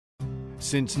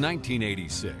Since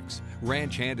 1986,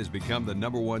 Ranch Hand has become the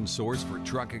 #1 source for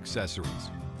truck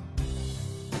accessories.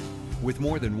 With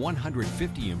more than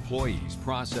 150 employees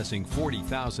processing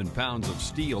 40,000 pounds of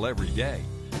steel every day,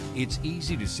 it's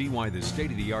easy to see why the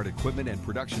state-of-the-art equipment and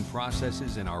production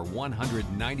processes in our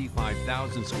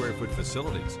 195,000 square foot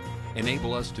facilities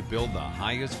enable us to build the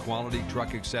highest quality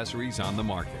truck accessories on the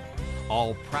market,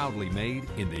 all proudly made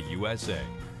in the USA.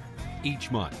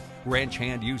 Each month, Ranch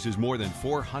Hand uses more than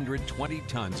 420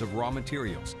 tons of raw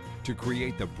materials to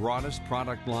create the broadest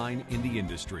product line in the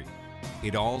industry.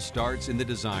 It all starts in the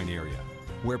design area,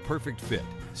 where perfect fit,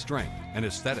 strength, and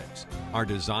aesthetics are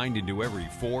designed into every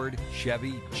Ford,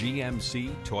 Chevy,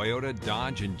 GMC, Toyota,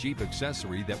 Dodge, and Jeep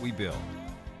accessory that we build.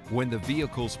 When the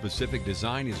vehicle-specific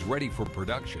design is ready for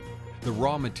production, the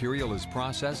raw material is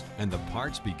processed and the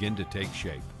parts begin to take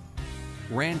shape.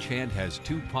 Ranch Hand has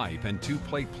 2 pipe and 2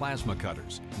 plate plasma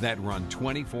cutters that run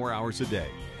 24 hours a day,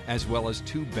 as well as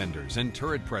 2 benders and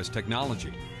turret press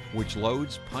technology, which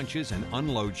loads, punches, and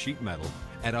unloads sheet metal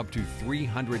at up to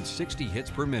 360 hits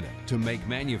per minute to make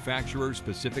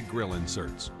manufacturer-specific grill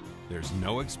inserts. There's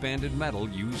no expanded metal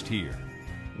used here.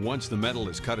 Once the metal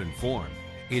is cut and formed,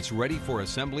 it's ready for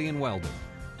assembly and welding.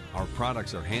 Our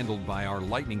products are handled by our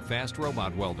lightning-fast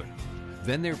robot welder.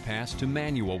 Then they're passed to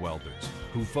manual welders,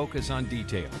 who focus on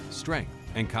detail, strength,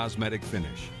 and cosmetic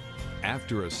finish.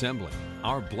 After assembling,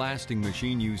 our blasting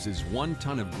machine uses 1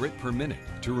 ton of grit per minute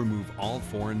to remove all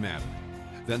foreign matter.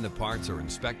 Then the parts are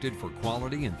inspected for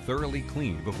quality and thoroughly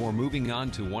cleaned before moving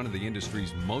on to one of the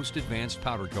industry's most advanced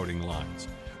powder coating lines,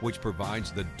 which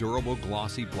provides the durable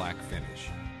glossy black finish.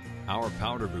 Our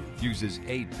powder booth uses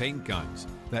 8 paint guns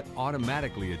that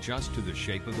automatically adjust to the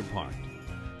shape of the part.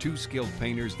 2 skilled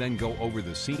painters then go over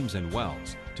the seams and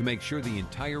welds to make sure the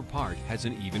entire part has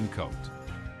an even coat.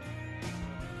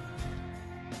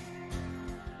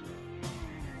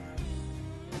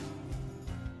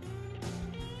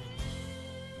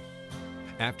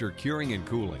 After curing and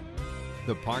cooling,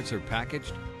 the parts are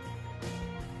packaged,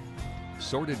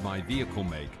 sorted by vehicle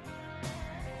make,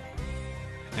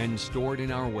 and stored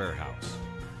in our warehouse.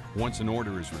 Once an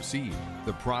order is received,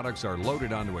 the products are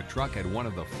loaded onto a truck at one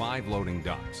of the 5 loading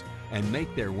docks and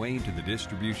make their way into the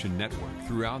distribution network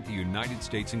throughout the United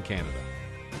States and Canada.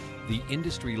 The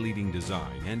industry-leading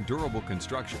design and durable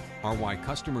construction are why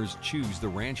customers choose the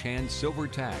Ranch Hand Silver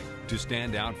Tag to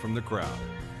stand out from the crowd.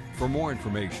 For more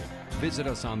information, visit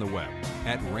us on the web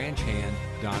at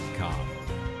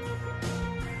ranchhand.com.